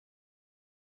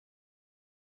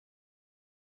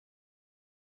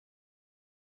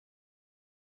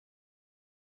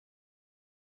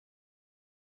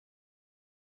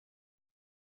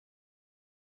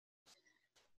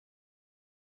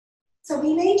So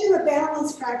we may do a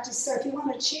balance practice, so if you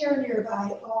want a chair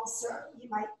nearby also, you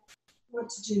might want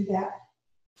to do that.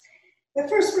 But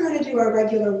first we're going to do our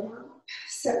regular warm-up.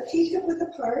 So feet hip width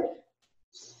apart,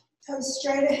 toes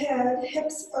straight ahead,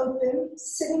 hips open,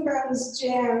 sitting bones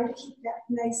down to keep that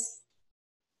nice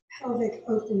pelvic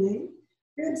opening.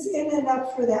 Ribs in and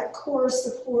up for that core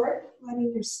support,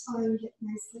 letting your spine get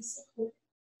nicely supported.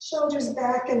 Shoulders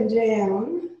back and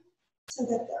down so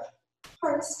that the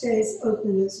heart stays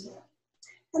open as well.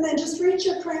 And then just reach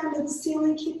your crown to the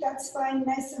ceiling, keep that spine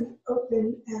nice and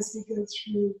open as we go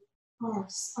through our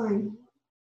spine.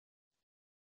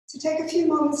 So take a few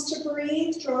moments to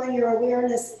breathe, drawing your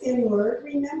awareness inward,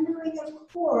 remembering,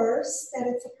 of course, that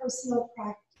it's a personal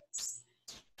practice.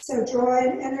 So draw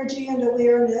in energy and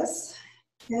awareness,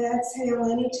 exhale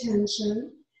any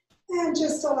tension, and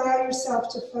just allow yourself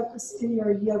to focus in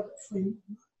your yoga frame.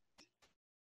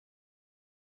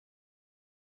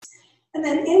 And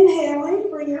then inhaling,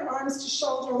 bring your arms to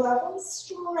shoulder level,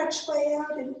 stretch way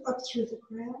out and up through the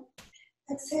ground.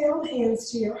 Exhale,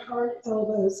 hands to your heart,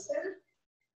 elbows back.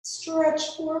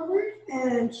 Stretch forward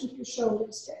and keep your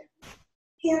shoulders down.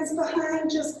 Hands behind,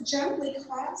 just gently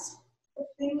clasp the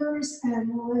fingers and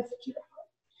lift your heart.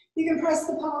 You can press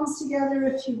the palms together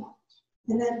if you want.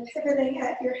 And then pivoting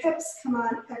at your hips, come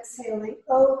on, exhaling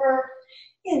over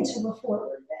into a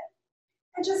forward bend.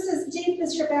 And just as deep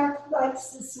as your back likes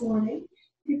this morning,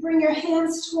 if you bring your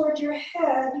hands toward your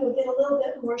head, you'll get a little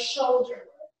bit more shoulder work.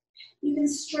 You can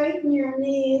straighten your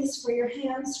knees for your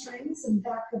hamstrings and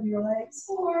back of your legs,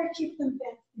 or keep them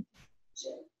bent with your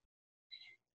chin.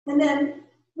 And then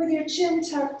with your chin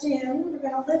tucked in, we're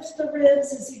going to lift the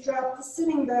ribs as you drop the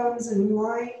sitting bones and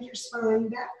wind your spine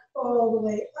back all the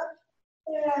way up.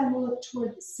 And look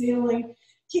toward the ceiling.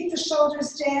 Keep the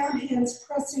shoulders down, hands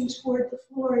pressing toward the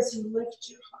floor as you lift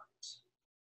your heart.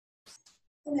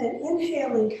 And then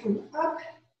inhaling, come up,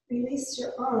 release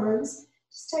your arms.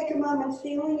 Just take a moment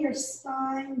feeling your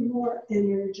spine more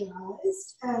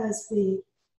energized as we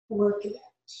work it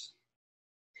out.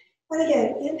 And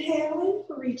again, inhaling,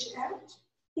 reach out,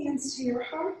 hands to your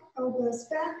heart, elbows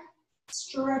back,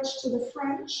 stretch to the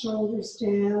front, shoulders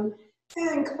down,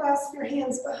 and clasp your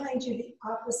hands behind you the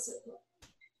opposite way.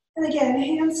 And again,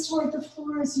 hands toward the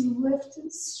floor as you lift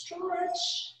and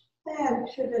stretch, and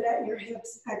pivot at your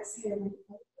hips, exhaling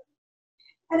open.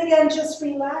 And again, just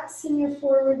relax in your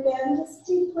forward bend as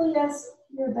deeply as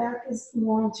your back is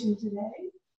wanting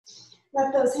today.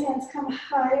 Let those hands come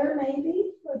higher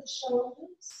maybe for the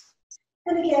shoulders.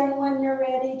 And again, when you're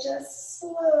ready, just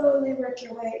slowly work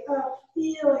your way up,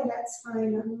 feeling that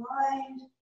spine unwind,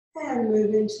 and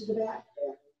move into the back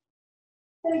bend.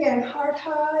 And again, heart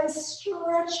high,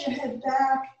 stretch your head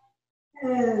back,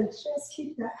 and just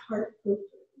keep that heart open.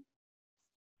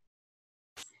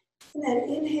 And then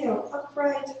inhale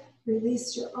upright,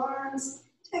 release your arms.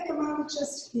 Take a moment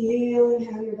just feeling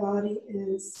how your body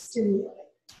is stimulated.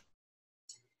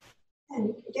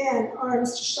 And again,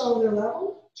 arms to shoulder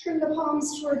level. Turn the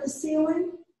palms toward the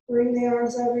ceiling. Bring the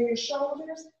arms over your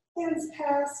shoulders, hands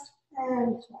past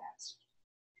and clasped.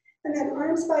 And then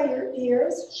arms by your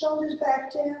ears, shoulders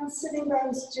back down, sitting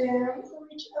bones down,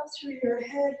 reach up through your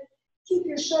head. Keep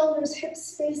your shoulders,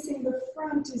 hips facing the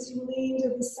front as you lean to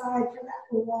the side for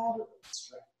that lateral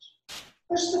stretch.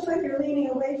 Push the foot you're leaning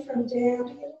away from down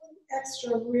to get an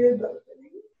extra rib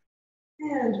opening.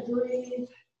 And breathe,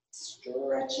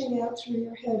 stretching out through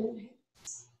your head and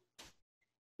hands.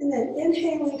 And then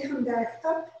inhaling, come back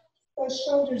up, those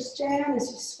shoulders down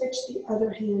as you switch the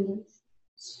other hand in.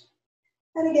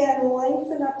 And again,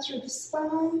 lengthen up through the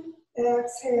spine.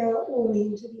 Exhale,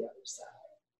 lean to the other side.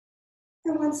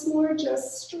 And once more,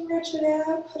 just stretch it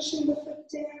out, pushing the foot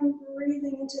down,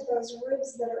 breathing into those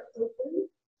ribs that are open.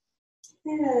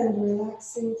 And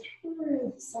relaxing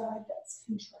through the side that's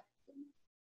contracting.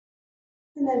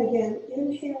 And then again,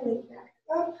 inhaling back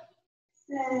up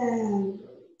and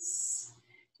release.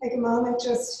 Take a moment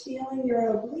just feeling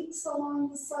your obliques along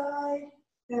the side,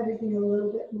 everything a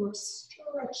little bit more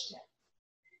stretched out.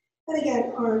 And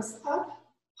again, arms up,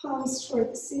 palms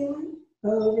toward the ceiling,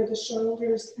 over the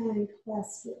shoulders, and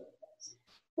clasp your elbows.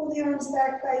 Pull the arms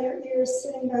back by your ears,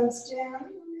 sitting bones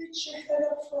down. Reach your head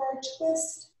up for a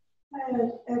twist,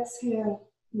 and exhale,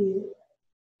 knee.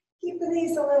 Keep the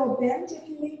knees a little bent if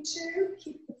you need to.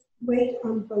 Keep the weight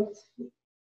on both feet.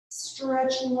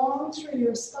 Stretch long through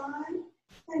your spine,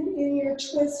 and in your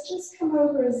twist, just come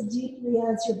over as deeply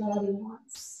as your body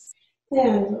wants.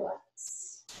 And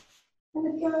relax.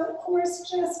 And again, of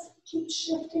course, just keep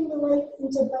shifting the weight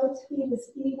into both feet as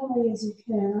evenly as you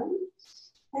can.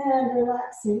 And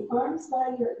relaxing, arms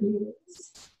by your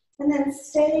ears. And then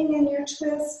staying in your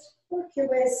twist, work your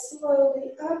way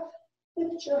slowly up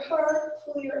at your heart,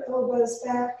 pull your elbows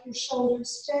back, your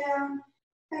shoulders down,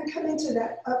 and come into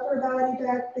that upper body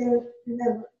back bend.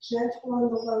 Remember, gentle on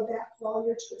the low back while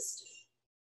you're twisting.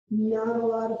 Not a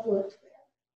lot of work there.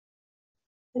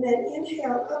 And then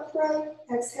inhale upright,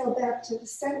 exhale back to the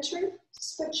center.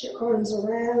 Switch your arms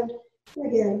around. And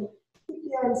again, keep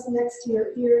the arms next to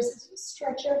your ears as you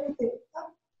stretch everything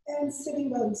up and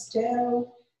sitting bones down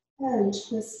and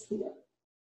twist the other.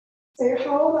 So your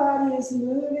whole body is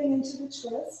moving into the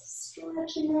twist,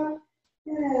 stretching up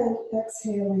and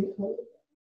exhaling over.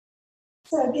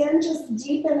 So again, just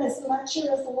deepen as much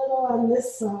or as little on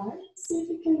this side. See if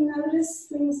you can notice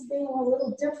things being a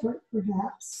little different,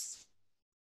 perhaps.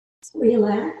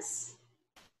 Relax.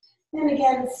 And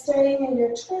again, staying in your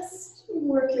twist,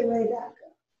 work your way back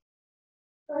up.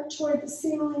 Right toward the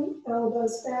ceiling,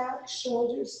 elbows back,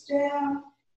 shoulders down.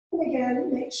 And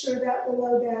again, make sure that the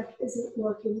low back isn't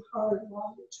working hard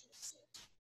while you're twisting.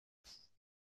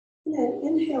 And then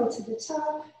inhale to the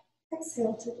top,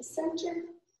 exhale to the center.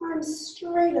 Arms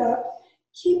straight up,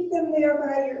 keep them there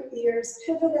by your ears,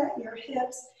 pivot at your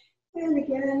hips, and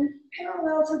again,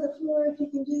 parallel to the floor if you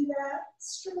can do that.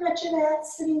 Stretch it out,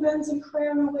 sitting bones and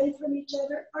crown away from each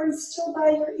other, arms still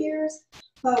by your ears,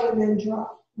 bow and then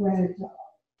drop, ragdoll.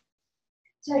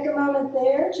 Take a moment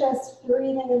there, just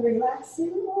breathing and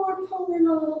relaxing, or pull in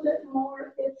a little bit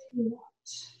more if you want.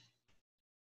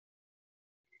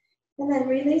 And then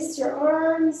release your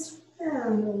arms,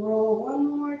 and roll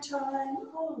one more time,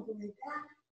 all the way back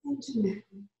into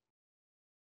mountain.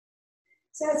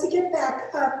 So as you get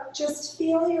back up, just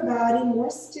feel your body more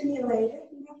stimulated.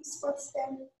 Notice what's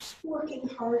been working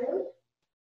harder.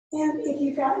 And if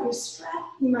you've got your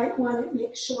strap, you might want to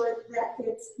make sure that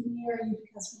it's near you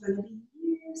because we're going to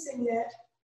be using it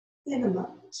in a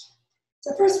moment.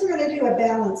 So first we're going to do a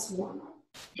balance warm-up.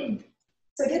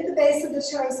 So get the base of the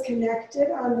toes connected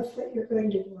on the foot you're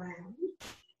going to ground.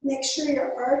 Make sure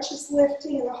your arch is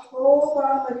lifting and the whole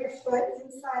bottom of your foot,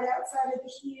 inside, outside of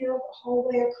the heel, the whole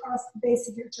way across the base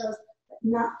of your toes, but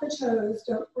not the toes.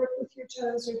 Don't work with your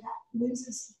toes or that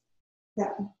loses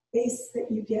that base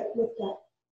that you get with that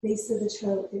base of the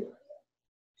toe area.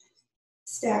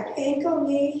 Stack ankle,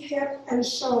 knee, hip, and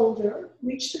shoulder.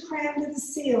 Reach the crown to the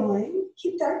ceiling.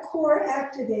 Keep that core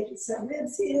activated. So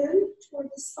ribs in toward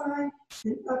the spine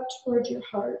and up toward your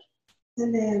heart.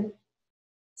 And then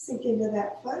sink into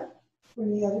that foot,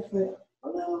 bring the other foot up a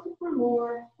little or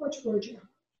more or toward your heart.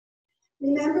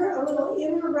 Remember, a little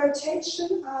inner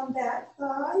rotation on that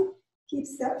thigh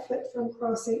keeps that foot from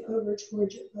crossing over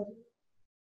toward your other.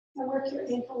 Now work your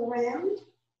ankle around,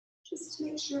 just to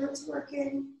make sure it's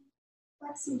working.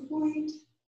 Flex and point,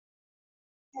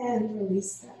 and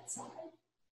release that side.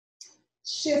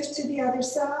 Shift to the other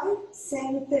side,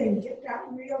 same thing. Get that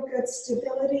real good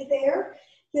stability there.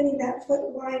 Getting that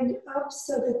foot lined up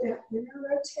so that that inner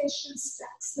rotation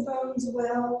stacks the bones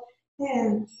well,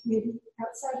 and maybe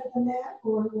outside of the mat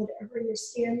or whatever you're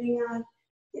standing on,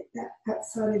 get that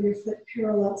outside of your foot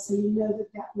parallel so you know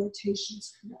that that rotation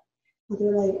is correct.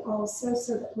 Other leg also,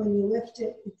 so that when you lift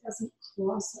it, it doesn't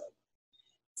cross over.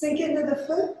 Sink into the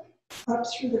foot, up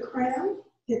through the crown,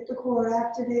 get the core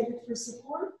activated for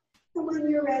support, and when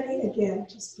you're ready, again,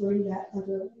 just bring that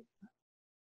other leg up.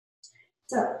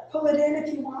 So pull it in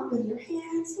if you want with your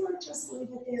hands, or just leave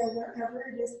it there wherever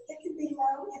it is. It can be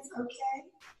low, it's okay,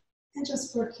 and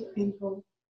just work your ankle.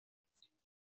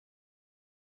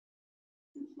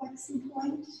 And flex and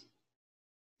point,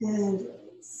 and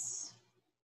release.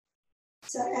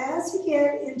 So as you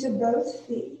get into both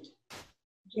feet,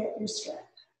 get your strap.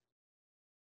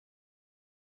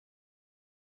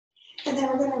 And then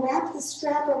we're going to wrap the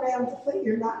strap around the foot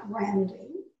you're not rounding.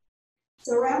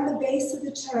 So around the base of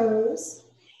the toes,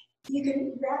 you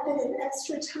can wrap it an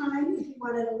extra time if you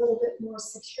want it a little bit more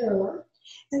secure.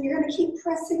 And you're going to keep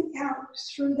pressing out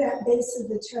through that base of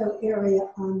the toe area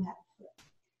on that foot.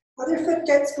 Other foot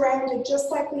gets grounded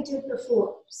just like we did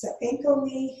before. So ankle,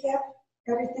 knee, hip,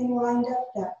 everything lined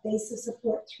up, that base of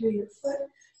support through your foot.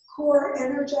 Core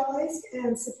energized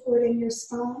and supporting your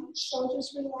spine,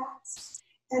 shoulders relaxed.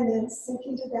 And then sink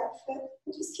into that foot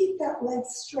and just keep that leg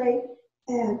straight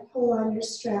and pull on your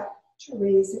strap to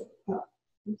raise it up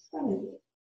in front of you.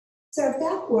 So if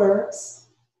that works,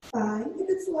 fine. If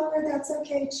it's lower, that's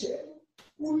okay too.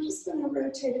 And then we're just going to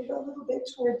rotate it a little bit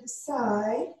toward the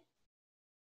side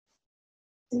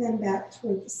and then back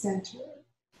toward the center.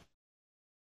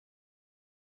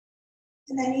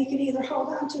 And then you can either hold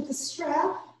on to the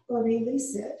strap or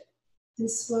release it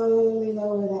and slowly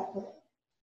lower that leg.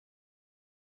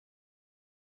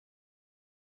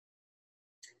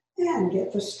 And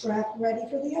get the strap ready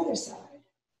for the other side.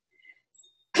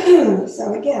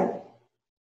 So again,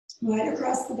 right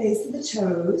across the base of the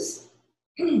toes.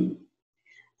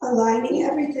 Aligning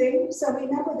everything. So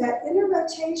remember that inner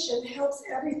rotation helps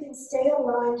everything stay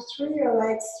aligned through your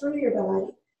legs, through your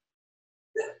body.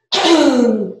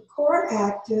 Core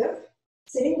active,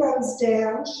 sitting bones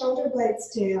down, shoulder blades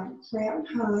down, crown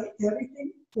high,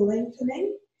 everything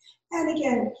lengthening. And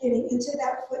again, getting into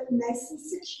that foot nice and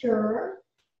secure.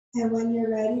 And when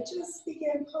you're ready, just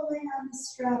begin pulling on the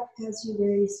strap as you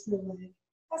raise your leg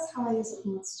as high as it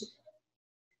wants to go.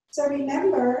 So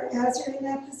remember, as you're in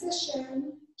that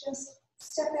position, just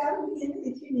step out and in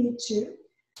if you need to.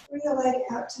 Bring the leg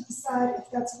out to the side if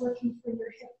that's working for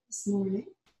your hip this morning.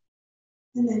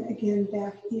 And then again,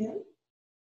 back in.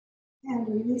 And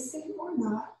releasing or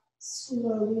not,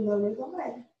 slowly lower the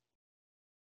leg.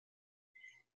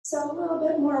 So a little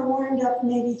bit more warmed up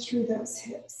maybe through those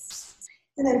hips.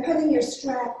 And then putting your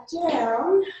strap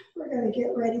down, we're going to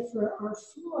get ready for our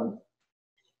floor.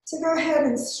 So go ahead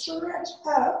and stretch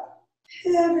up,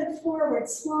 pivot forward,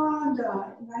 swan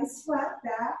dive, nice flat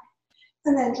back,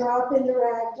 and then drop into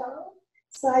ragdoll.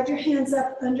 Slide your hands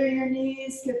up under your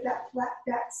knees, get that flat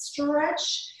back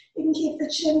stretch. You can keep the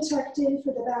chin tucked in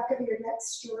for the back of your neck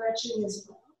stretching as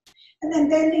well. And then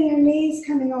bending your knees,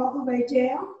 coming all the way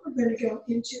down, we're going to go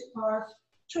into our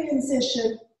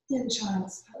transition in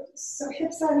child's pose. So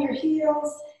hips on your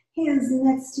heels, hands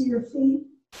next to your feet,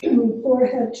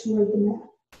 forehead toward the mat.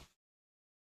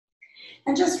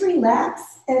 And just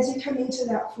relax as you come into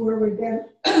that forward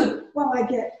bend while I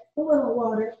get a little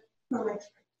water on my throat.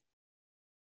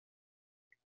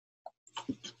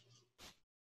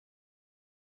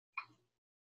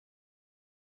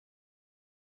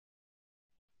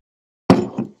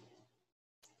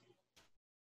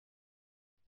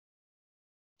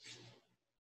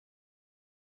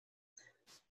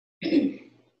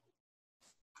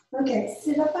 Okay,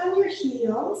 sit up on your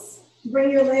heels, bring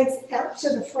your legs out to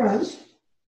the front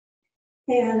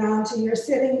and onto your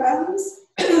sitting bones.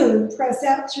 Press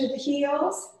out through the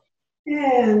heels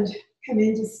and come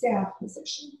into staff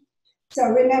position. So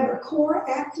remember, core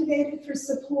activated for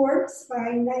support,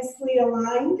 spine nicely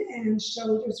aligned and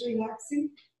shoulders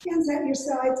relaxing, hands at your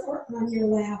sides or on your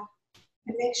lap,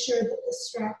 and make sure that the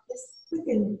strap is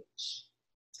within reach.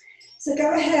 So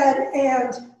go ahead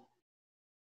and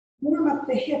warm up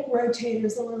the hip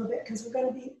rotators a little bit because we're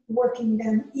going to be working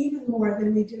them even more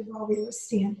than we did while we were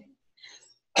standing.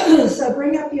 So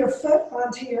bring up your foot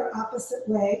onto your opposite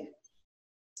leg.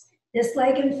 This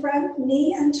leg in front,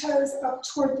 knee and toes up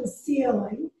toward the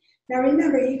ceiling. Now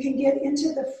remember, you can get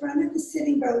into the front of the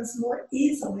sitting bones more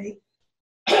easily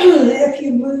if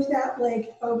you move that leg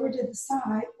over to the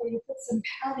side or you put some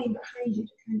padding behind you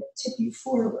to kind of tip you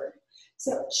forward.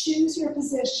 So choose your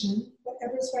position,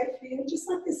 whatever's right for you. Just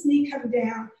let this knee come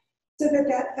down so that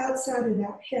that outside of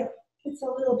that hip gets a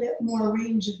little bit more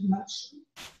range of motion.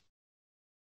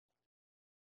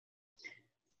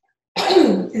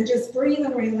 And just breathe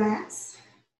and relax.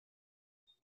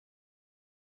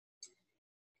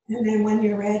 And then when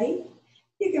you're ready,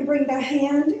 you can bring the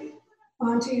hand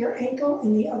onto your ankle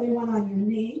and the other one on your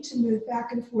knee to move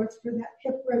back and forth for that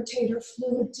hip rotator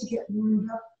fluid to get warmed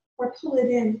up, or pull it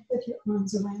in with your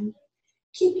arms around it.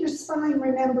 Keep your spine,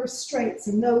 remember, straight,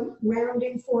 so no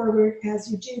rounding forward as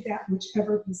you do that,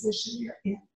 whichever position you're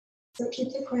in. So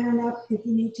keep the crown up if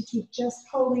you need to keep just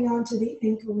holding on to the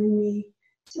ankle and knee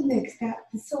to make that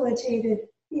facilitated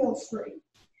feel free.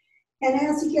 And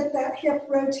as you get that hip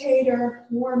rotator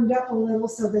warmed up a little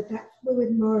so that that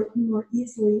fluid more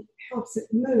easily helps it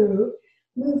move,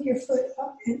 move your foot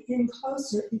up and in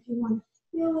closer if you want to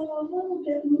feel it a little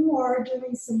bit more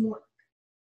doing some work.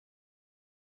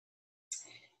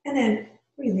 And then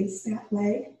release that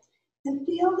leg and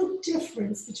feel the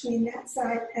difference between that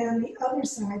side and the other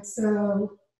side.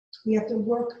 So we have to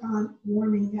work on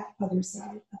warming that other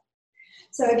side up.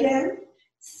 So again,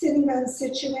 sitting bones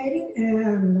situated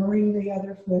and bring the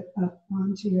other foot up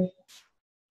onto your foot.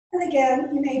 And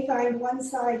again, you may find one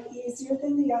side easier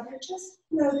than the other. Just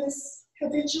notice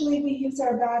habitually we use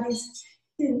our bodies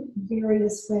in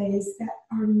various ways that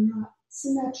are not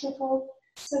symmetrical.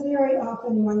 So very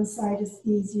often one side is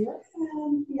easier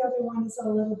and the other one is a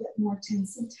little bit more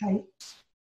tense and tight.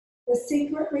 The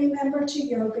secret, remember, to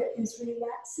yoga is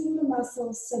relaxing the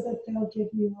muscles so that they'll give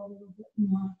you a little bit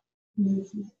more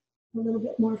movement, a little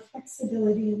bit more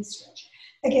flexibility and stretch.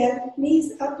 Again,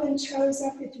 knees up and toes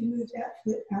up if you move that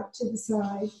foot out to the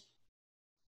side.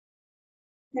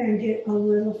 And get a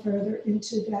little further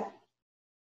into that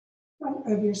front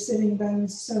of your sitting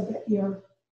bones so that your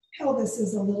pelvis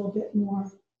is a little bit more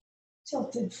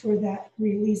tilted for that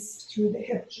release through the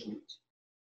hip joint.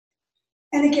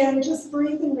 And again, just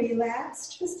breathe and relax,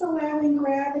 just allowing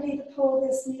gravity to pull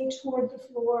this knee toward the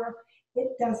floor.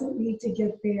 It doesn't need to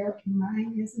get there.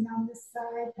 Mine isn't on this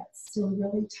side. That's still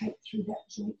really tight through that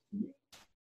joint for me.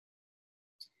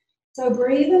 So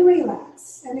breathe and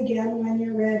relax. And again, when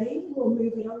you're ready, we'll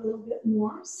move it a little bit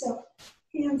more. So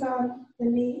hands on the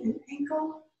knee and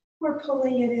ankle, or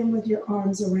pulling it in with your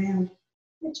arms around,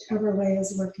 whichever way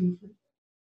is working for you.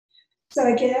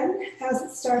 So again, as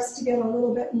it starts to get a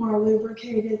little bit more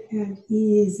lubricated and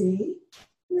easy,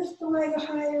 lift the leg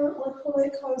higher or pull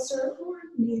it closer, or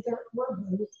neither or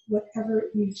both, whatever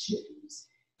you choose.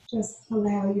 Just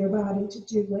allow your body to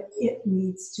do what it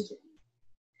needs to do.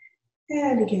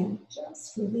 And again,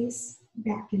 just release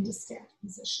back into static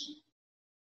position.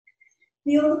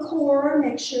 Feel the core,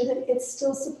 make sure that it's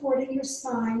still supporting your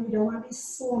spine. We don't want to be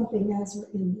slumping as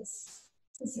we're in this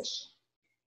position.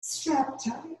 Strap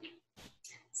tight.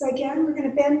 So again, we're going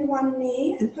to bend one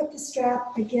knee and put the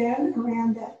strap again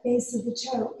around that base of the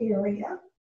toe area.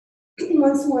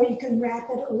 Once more, you can wrap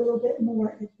it a little bit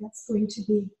more if that's going to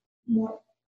be more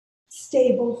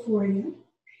stable for you.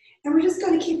 And we're just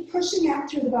going to keep pushing out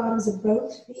through the bottoms of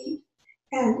both feet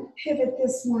and pivot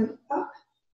this one up.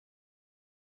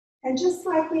 And just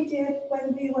like we did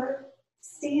when we were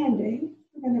standing,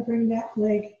 we're going to bring that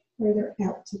leg further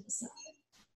out to the side.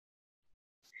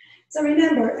 So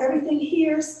remember, everything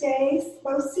here stays,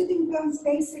 both sitting bones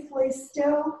basically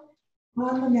still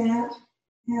on the mat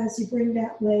as you bring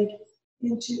that leg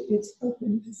into its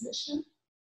open position.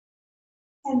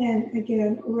 And then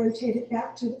again, rotate it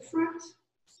back to the front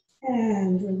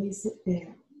and release it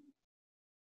down.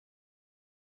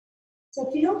 So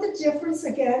feel the difference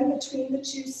again between the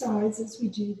two sides as we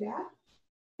do that.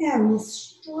 And we'll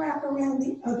strap around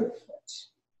the other foot.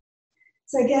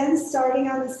 So again, starting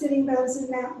on the sitting bones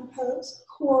in mountain pose,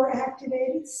 core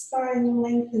activated, spine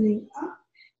lengthening up,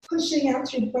 pushing out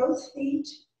through both feet,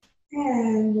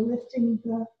 and lifting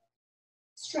the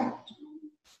strap down.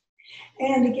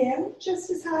 And again, just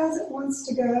as high as it wants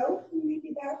to go,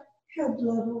 maybe about head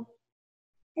level.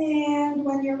 And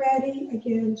when you're ready,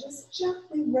 again, just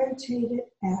gently rotate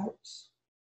it out.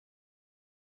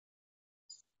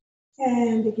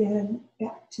 And again,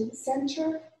 back to the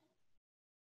center.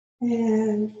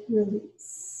 And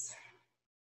release.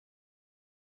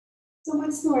 So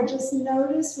once more, just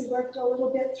notice we worked a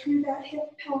little bit through that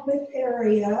hip pelvic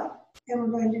area, and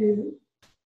we're going to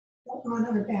go on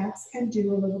our backs and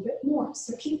do a little bit more.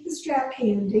 So keep the strap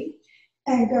handy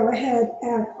and go ahead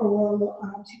and roll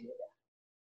onto your back.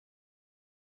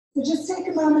 So just take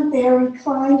a moment there,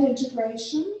 reclined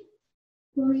integration,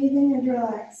 breathing and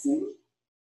relaxing,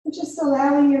 and just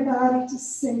allowing your body to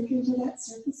sink into that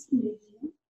surface beneath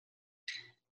you.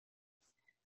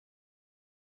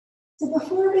 So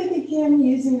before we begin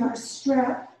using our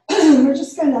strap, we're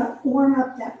just going to warm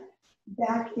up that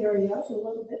back area a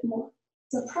little bit more.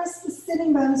 So press the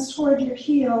sitting bones toward your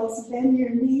heels, bend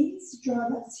your knees, draw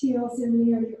those heels in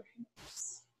near your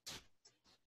hips.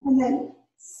 And then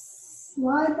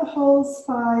slide the whole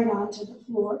spine onto the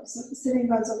floor so the sitting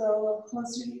bones will go a little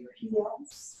closer to your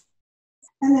heels.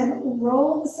 And then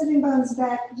roll the sitting bones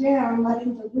back down,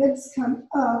 letting the ribs come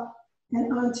up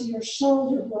and onto your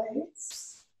shoulder blades,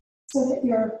 so that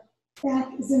your back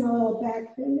is in a little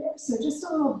back bend there. So just a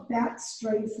little back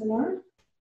strengthener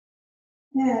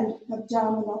and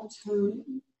abdominal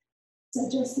toning. So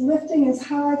just lifting as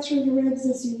high through the ribs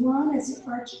as you want as you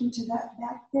arch into that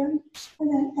back bend.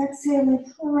 And then exhaling,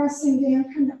 pressing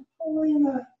down, kind of pulling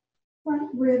the front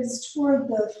ribs toward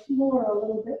the floor a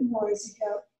little bit more as you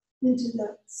go into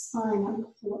the spine on the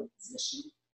floor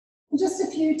position. And just a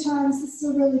few times, this is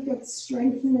a really good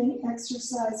strengthening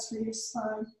exercise for your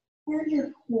spine and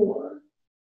your core.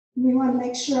 And we want to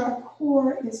make sure our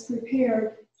core is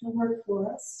prepared to work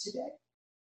for us today.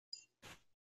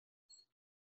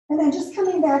 And then just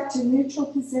coming back to neutral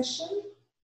position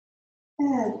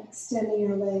and extending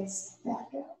your legs back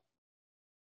out.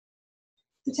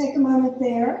 So take a moment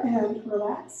there and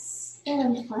relax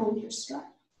and find your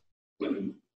strap. So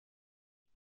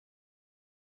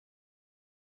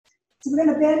we're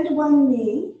going to bend one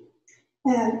knee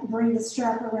and bring the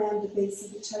strap around the base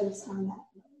of the toes on that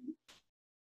leg.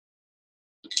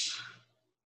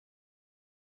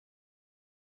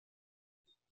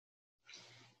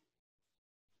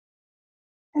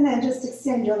 And then just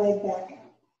extend your leg back out.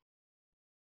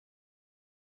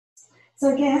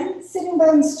 So again, sitting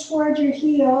bones toward your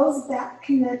heels, back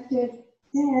connected,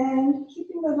 and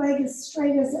keeping the leg as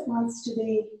straight as it wants to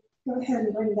be. Go ahead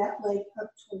and bring that leg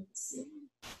up toward the ceiling.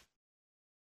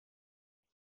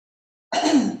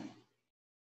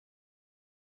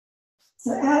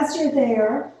 So as you're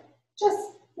there,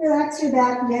 just relax your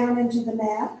back down into the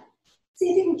mat.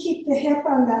 See if you can keep the hip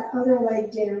on that other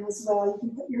leg down as well. You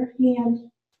can put your hand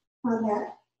on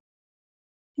that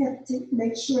hip to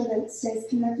make sure that it stays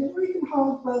connected, or you can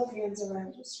hold both hands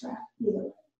around your strap, either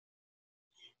way.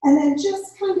 And then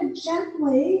just kind of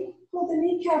gently pull the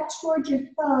kneecap toward your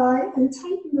thigh and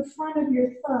tighten the front of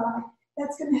your thigh.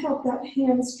 That's going to help that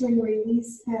hamstring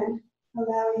release and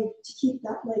allow you to keep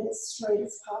that leg as straight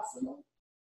as possible.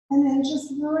 And then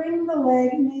just bring the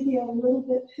leg maybe a little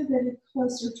bit pivoted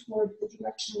closer toward the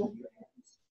direction of your head.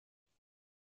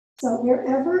 So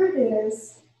wherever it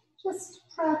is, just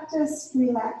practice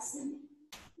relaxing.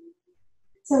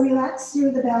 So relax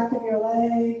through the back of your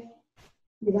leg,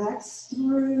 relax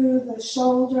through the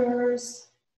shoulders,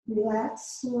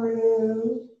 relax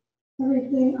through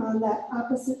everything on that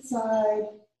opposite side,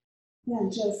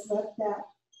 and just let that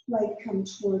leg come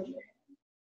toward you.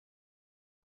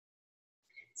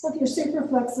 So if you're super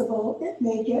flexible, it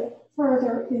may get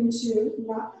further into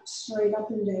not straight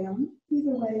up and down.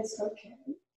 Either way is okay.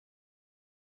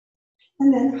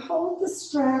 And then hold the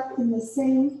strap in the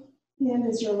same hand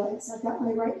as your leg. So I've got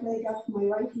my right leg up, my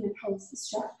right hand holds the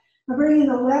strap. I'm bringing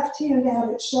the left hand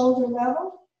out at shoulder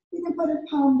level. You can put it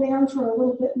palm down for a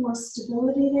little bit more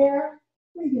stability there,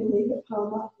 or you can leave it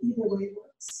palm up. Either way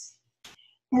works.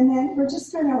 And then we're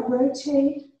just going to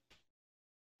rotate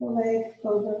the leg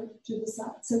over to the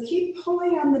side. So keep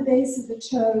pulling on the base of the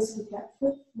toes with that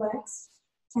foot flexed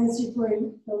as you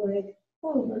bring the leg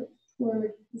over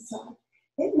toward the side.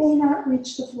 It may not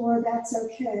reach the floor, that's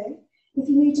okay. If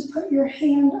you need to put your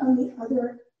hand on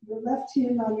your left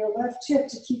hand on your left hip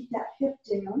to keep that hip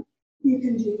down, you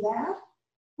can do that,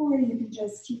 or you can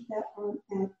just keep that arm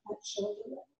at shoulder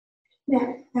level.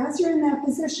 Now, as you're in that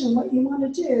position, what you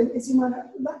want to do is you want to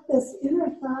let this inner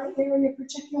thigh area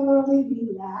particularly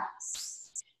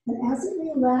relax. And as it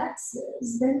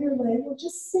relaxes, then your leg will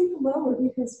just sink lower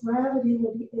because gravity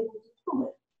will be able to pull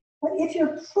it. But if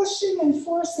you're pushing and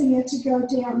forcing it to go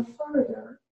down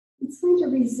further, it's going to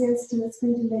resist and it's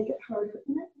going to make it harder.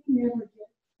 And it may never get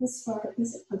as far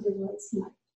as it otherwise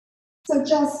might. So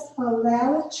just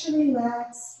allow it to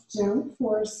relax, don't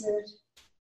force it,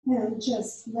 and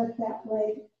just let that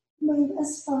leg move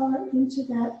as far into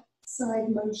that side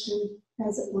motion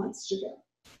as it wants to go.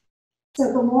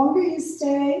 So the longer you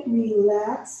stay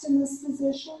relaxed in this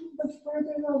position, the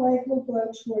further the leg will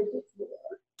go toward the floor.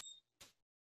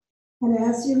 And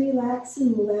as you relax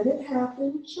and let it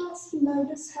happen, just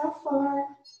notice how far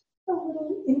a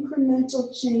little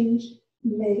incremental change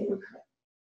may occur.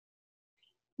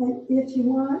 And if you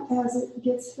want, as it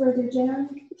gets further down,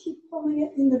 you can keep pulling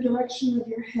it in the direction of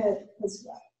your head as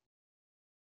well.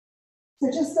 So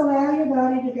just allow your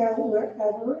body to go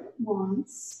wherever it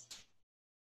wants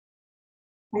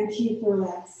and keep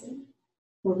relaxing.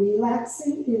 The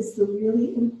relaxing is the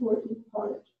really important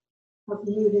part of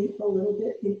moving a little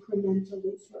bit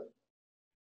incrementally further.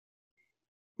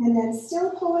 And then still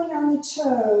pulling on the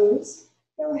toes,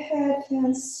 go ahead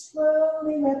and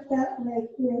slowly let that leg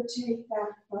rotate back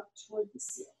up toward the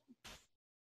ceiling.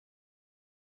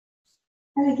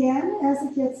 And again, as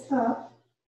it gets up,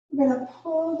 we're going to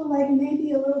pull the leg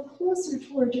maybe a little closer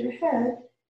toward your head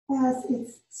as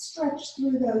it's stretched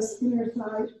through those inner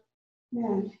thigh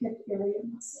and hip area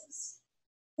muscles.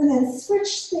 And then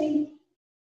switch the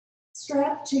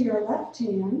strap to your left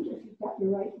hand, if you've got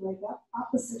your right leg up,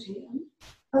 opposite hand.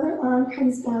 Other arm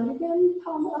comes down again,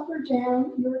 palm up or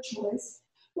down, your choice.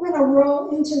 We're going to roll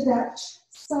into that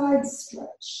side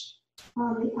stretch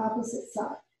on the opposite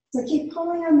side. So keep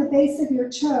pulling on the base of your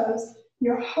toes.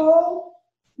 Your whole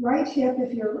right hip,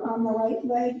 if you're on the right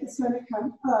leg, is going to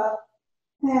come up.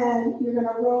 And you're going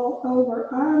to roll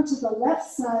over onto the left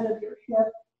side of your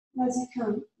hip as you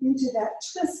come into that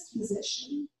twist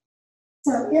position.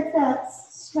 So if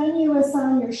that's strenuous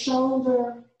on your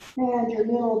shoulder and your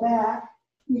middle back,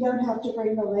 you don't have to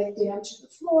bring the leg down to the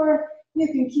floor. You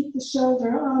can keep the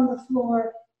shoulder on the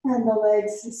floor and the leg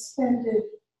suspended,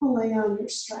 pulling on your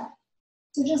strap.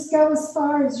 So just go as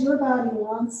far as your body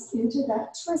wants into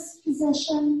that twist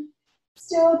position,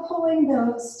 still pulling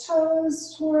those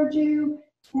toes toward you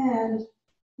and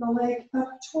the leg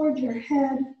up toward your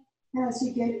head as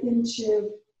you get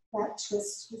into that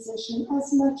twist position,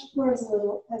 as much or as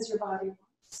little as your body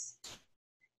wants.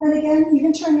 And again, you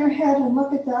can turn your head and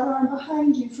look at that arm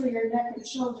behind you for your neck and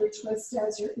shoulder twist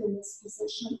as you're in this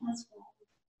position as well.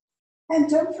 And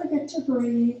don't forget to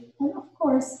breathe, and of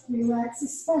course, relax,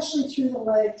 especially through the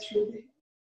leg, through the hip.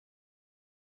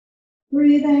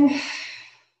 Breathing,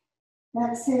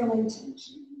 exhaling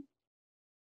tension.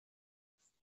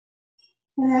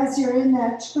 And as you're in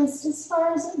that twist as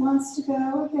far as it wants to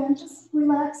go, again, just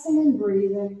relaxing and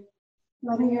breathing.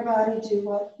 letting your body do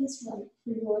what is right for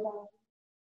your body.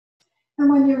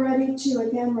 And when you're ready to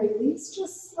again release,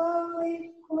 just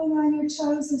slowly pulling on your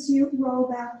toes as you roll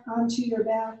back onto your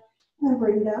back and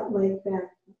bring that leg back.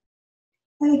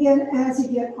 And again, as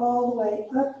you get all the way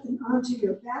up and onto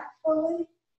your back fully,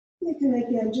 you can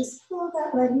again just pull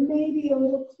that leg maybe a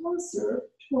little closer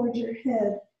toward your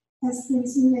head as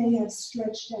things may have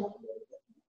stretched out a little bit.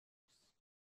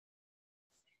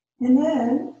 And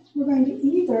then we're going to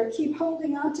either keep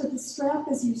holding onto the strap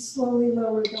as you slowly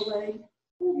lower the leg,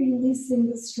 or releasing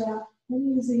the strap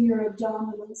and using your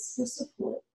abdominals for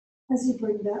support as you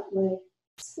bring that leg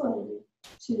slowly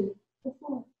to the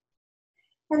floor.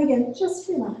 And again, just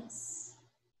relax.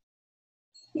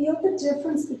 Feel the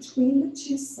difference between the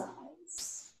two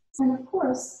sides. And of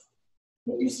course,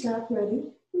 get your strap ready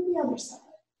for the other side.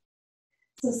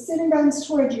 So sitting bones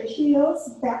toward your heels,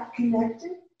 back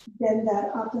connected, bend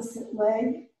that opposite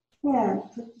leg, and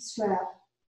put the strap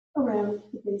around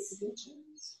the base of your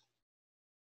toes.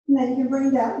 And then you can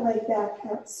bring that leg back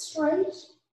out straight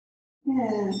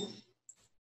and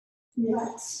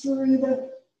relax through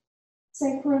the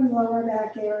sacrum, lower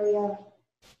back area,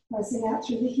 pressing out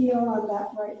through the heel on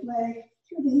that right leg,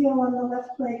 through the heel on the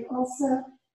left leg also,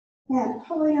 and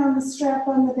pulling on the strap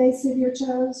on the base of your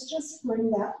toes. Just bring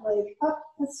that leg up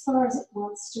as far as it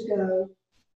wants to go.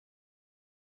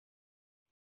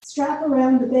 Strap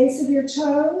around the base of your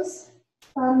toes,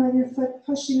 bottom of your foot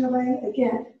pushing away.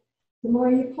 Again, the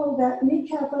more you pull that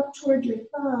kneecap up toward your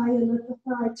thigh and let the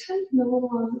thigh tighten a little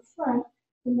on the front,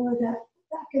 the more that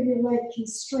back of your leg can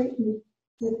straighten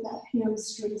with that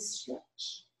hamstring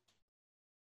stretch.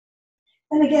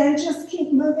 And again, just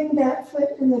keep moving that foot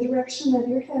in the direction of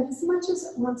your head as much as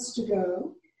it wants to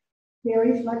go.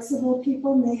 Very flexible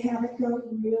people may have it go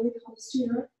really close to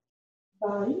your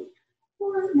body,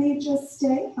 or it may just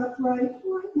stay upright,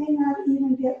 or it may not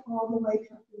even get all the way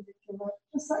perpendicular.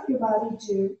 Just let your body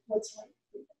do what's right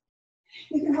for you.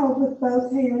 You can hold with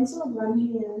both hands or one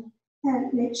hand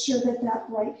and make sure that that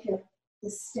right hip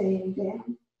is staying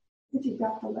down if you've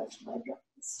got the left leg up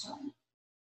this time.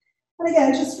 And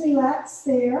again, just relax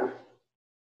there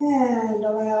and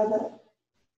allow the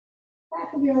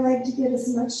back of your leg to get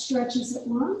as much stretch as it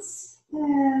wants,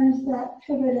 and that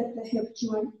pivot at the hip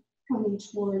joint coming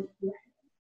toward your head.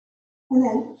 And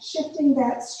then shifting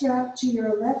that strap to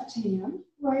your left hand,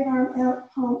 right arm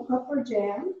out, palm up or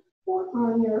down, or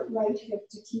on your right hip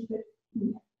to keep it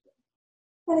connected.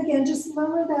 And again, just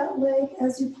lower that leg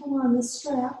as you pull on the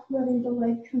strap, letting the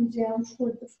leg come down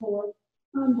toward the floor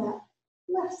on that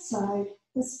left side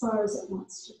as far as it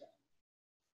wants to go.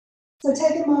 So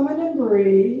take a moment and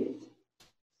breathe.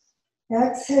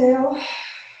 Exhale.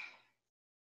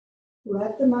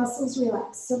 Let the muscles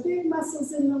relax. So big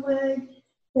muscles in the leg,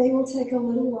 they will take a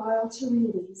little while to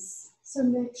release. So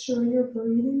make sure you're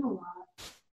breathing a lot,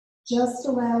 just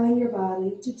allowing your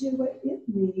body to do what it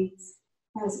needs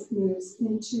as it moves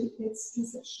into its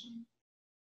position.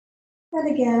 And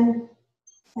again,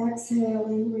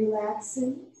 exhaling,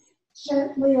 relaxing,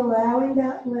 gently allowing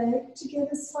that leg to get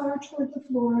as far toward the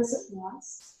floor as it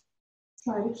wants.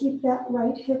 Try to keep that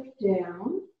right hip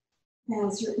down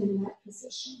as you're in that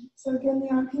position. So again,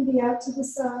 the arm can be out to the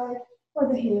side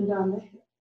or the hand on the hip.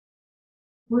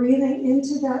 Breathing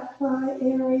into that thigh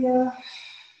area,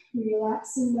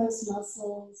 relaxing those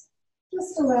muscles,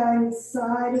 just allowing the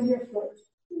side of your foot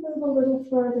to move a little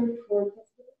further toward the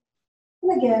floor.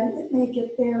 And again, it may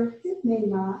get there, it may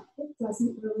not, it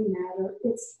doesn't really matter.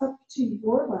 It's up to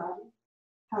your body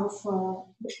how far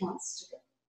it wants to go.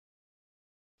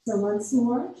 So once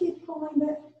more, keep pulling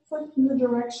the foot in the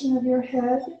direction of your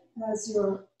head as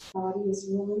your body is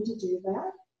willing to do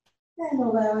that, and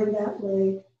allowing that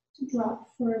leg to drop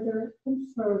further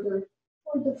and further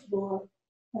toward the floor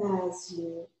as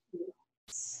you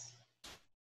relax.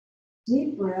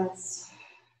 Deep breaths,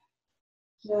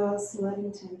 just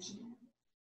letting tension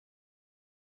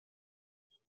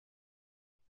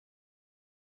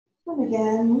out. And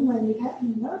again, when you've had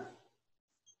enough,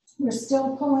 we're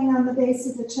still pulling on the base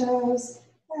of the toes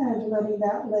and letting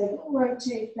that leg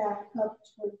rotate back up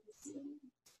toward the ceiling.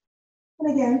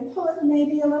 And again, pull it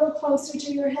maybe a little closer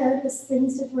to your head as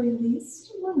things have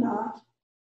released or not.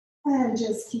 And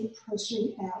just keep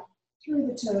pushing out through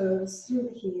the toes,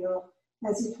 through the heel,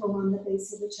 as you pull on the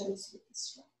base of the toes with the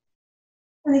strap.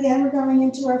 And again, we're going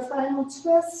into our final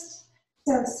twist.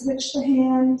 So switch the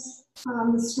hands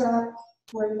on the strap,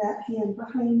 bring that hand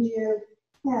behind you,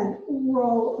 and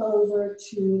roll over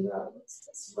to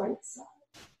this right side.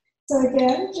 So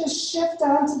again, just shift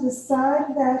onto the side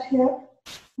of that hip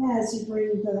as you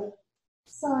bring the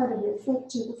side of your foot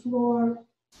to the floor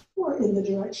or in the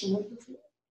direction of the floor.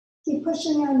 Keep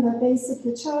pushing on the base of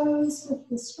the toes with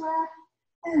the strap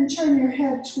and turn your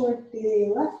head toward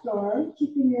the left arm,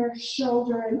 keeping your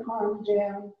shoulder and arm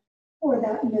down for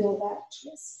that middle back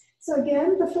twist. So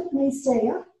again, the foot may stay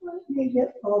up or it may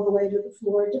get all the way to the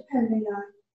floor depending on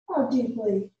how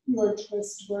deeply your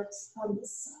twist works on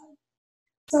this side.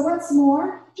 So once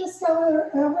more, just go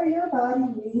wherever your body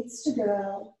needs to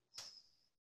go.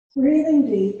 Breathing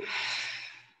deep,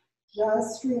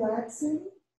 just relaxing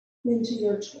into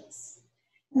your twist.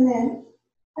 And then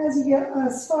as you get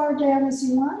as far down as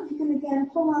you want, you can again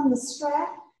pull on the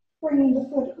strap, bringing the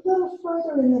foot a little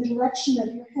further in the direction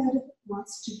of your head if it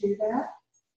wants to do that,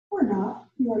 or not,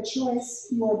 your choice,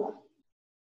 your body.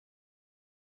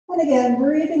 And again,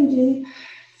 breathing deep,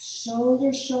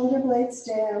 shoulder blades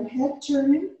down, head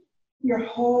turning, your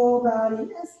whole body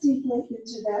as deeply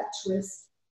into that twist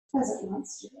as it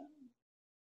wants to go.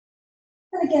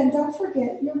 And again, don't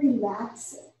forget, you're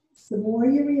relaxing. The more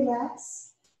you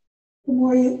relax, the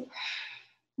more you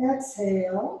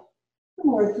exhale, the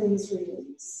more things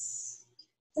release.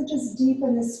 So just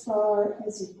deepen as far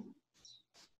as you want.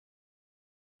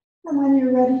 And when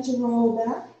you're ready to roll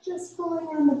back, just pulling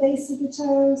on the base of the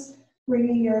toes,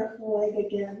 bringing your leg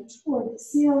again toward the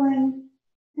ceiling.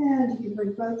 And you can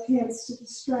bring both hands to the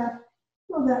strap.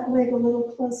 Pull that leg a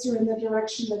little closer in the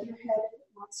direction of your head if it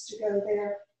wants to go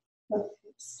there. Both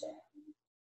hips down.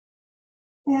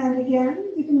 And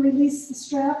again, you can release the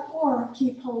strap or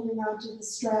keep holding onto the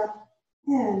strap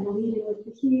and leading with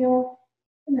the heel,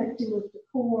 connecting with the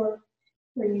core,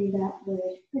 bringing that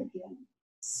leg again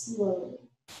slowly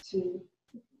to the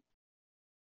floor.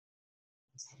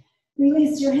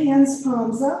 Release your hands,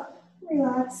 palms up,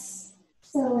 relax,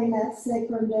 settling that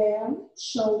sacrum down,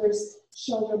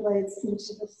 shoulder blades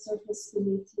into the surface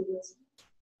beneath you as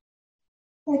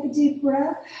well. Take a deep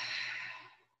breath.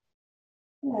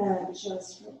 And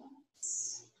just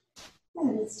relax.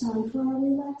 And it's time for our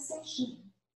relaxation.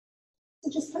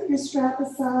 So just put your strap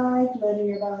aside, letting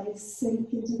your body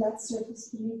sink into that surface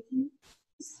beneath you.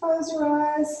 Just close your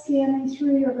eyes, scanning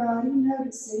through your body,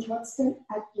 noticing what's been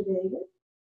activated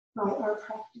by our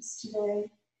practice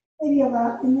today. Maybe a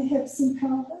lot in the hips and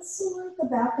pelvis, or the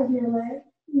back of your leg,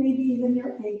 maybe even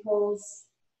your ankles.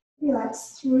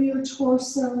 Relax through your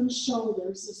torso and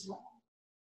shoulders as well.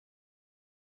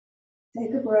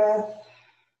 Take a breath.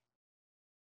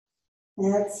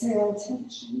 Exhale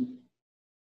tension.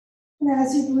 And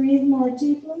as you breathe more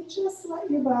deeply, just let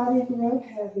your body grow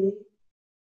heavy,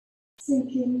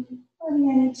 sinking, letting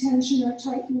any tension or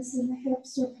tightness in the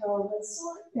hips or pelvis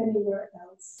or anywhere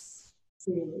else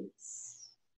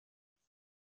release.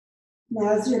 And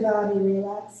as your body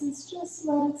relaxes, just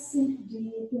let it sink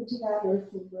deep into that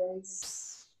earth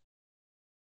embrace.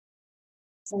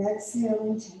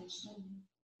 Exhaling tension.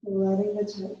 Letting the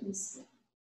tightness go.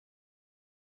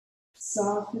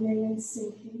 Softening and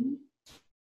sinking.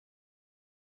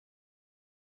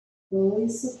 Fully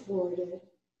supported.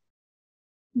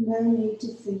 No need to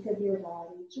think of your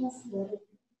body, just let it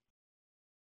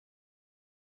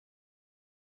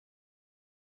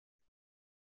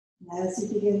go. As you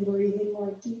begin breathing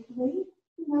more deeply,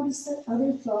 notice that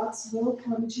other thoughts will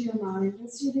come to your mind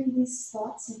as you release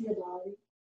thoughts of your body.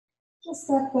 Just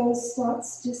let those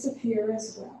thoughts disappear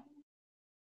as well.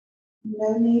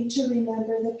 No need to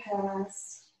remember the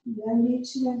past. No need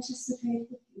to anticipate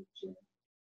the future.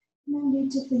 No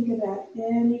need to think about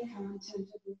any content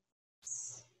of your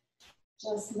thoughts.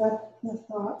 Just let the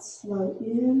thoughts flow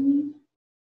in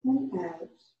and out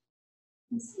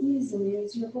as easily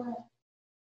as your breath.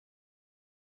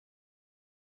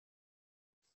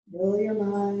 Fill your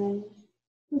mind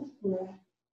with breath.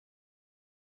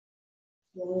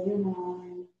 Fill your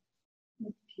mind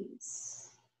with peace.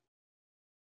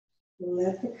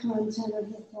 Let the content of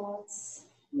the thoughts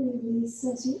release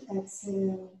as you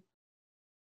exhale,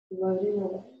 floating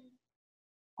away,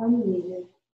 unneeded,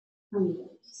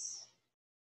 unnoticed.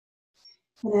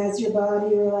 And as your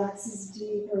body relaxes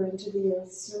deeper into the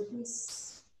earth's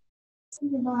surface,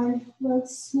 your mind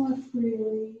floats more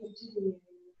freely into the air.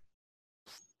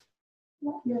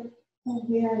 Let your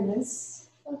awareness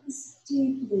focus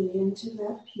deeply into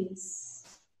that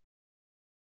peace,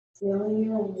 filling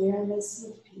your awareness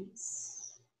with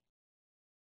peace,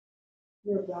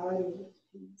 your body with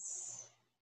peace,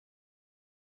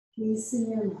 peace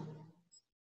in your mind,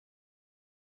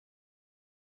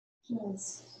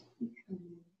 just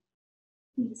becoming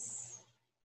peace.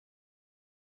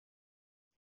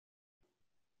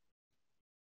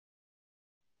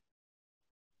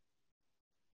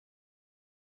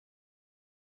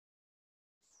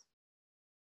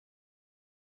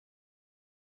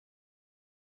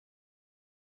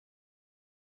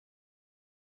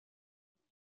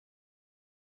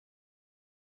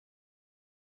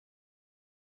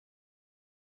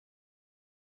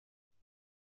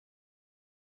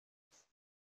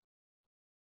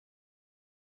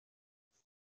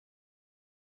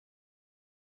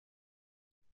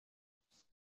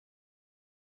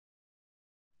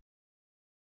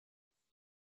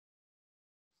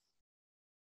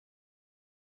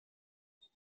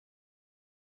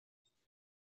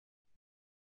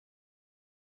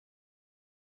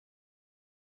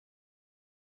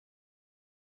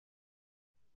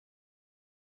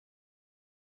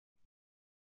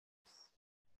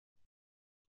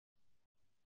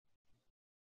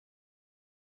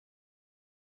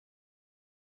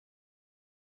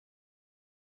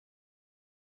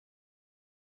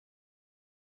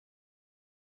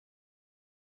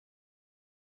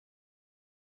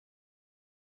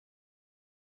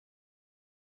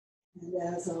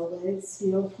 And as always,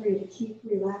 feel free to keep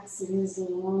relaxing as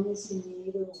long as you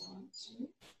need or want to.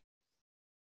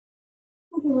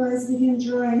 Otherwise, begin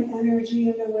drawing energy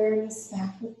and awareness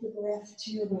back with the breath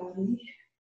to your body.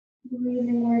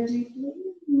 Breathing more deeply,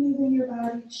 moving your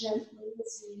body gently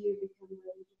as you become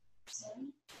ready to do so.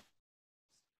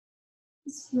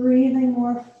 Just breathing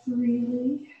more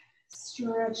freely,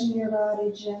 stretching your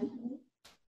body gently.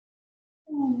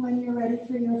 And when you're ready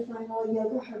for your final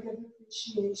yoga hug of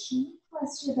appreciation,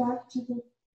 press your back to the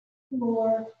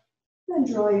floor and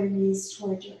draw your knees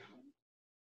toward your heart.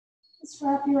 Just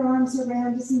wrap your arms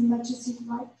around as much as you'd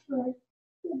like for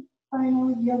the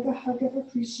final yoga hug of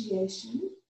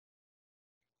appreciation.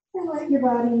 And let your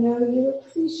body know you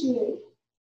appreciate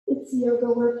its yoga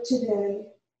work today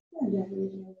and every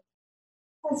day,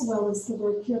 as well as the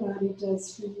work your body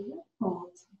does for you at all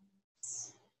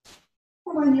times.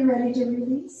 And when you're ready to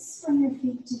release, from your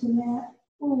feet to the mat,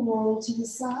 or roll to the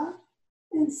side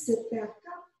and sit back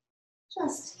up,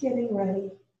 just getting ready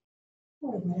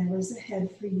for whatever's ahead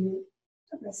for you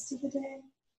the rest of the day.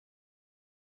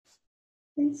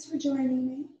 Thanks for joining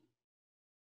me.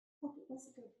 Hope it was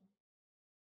a good one.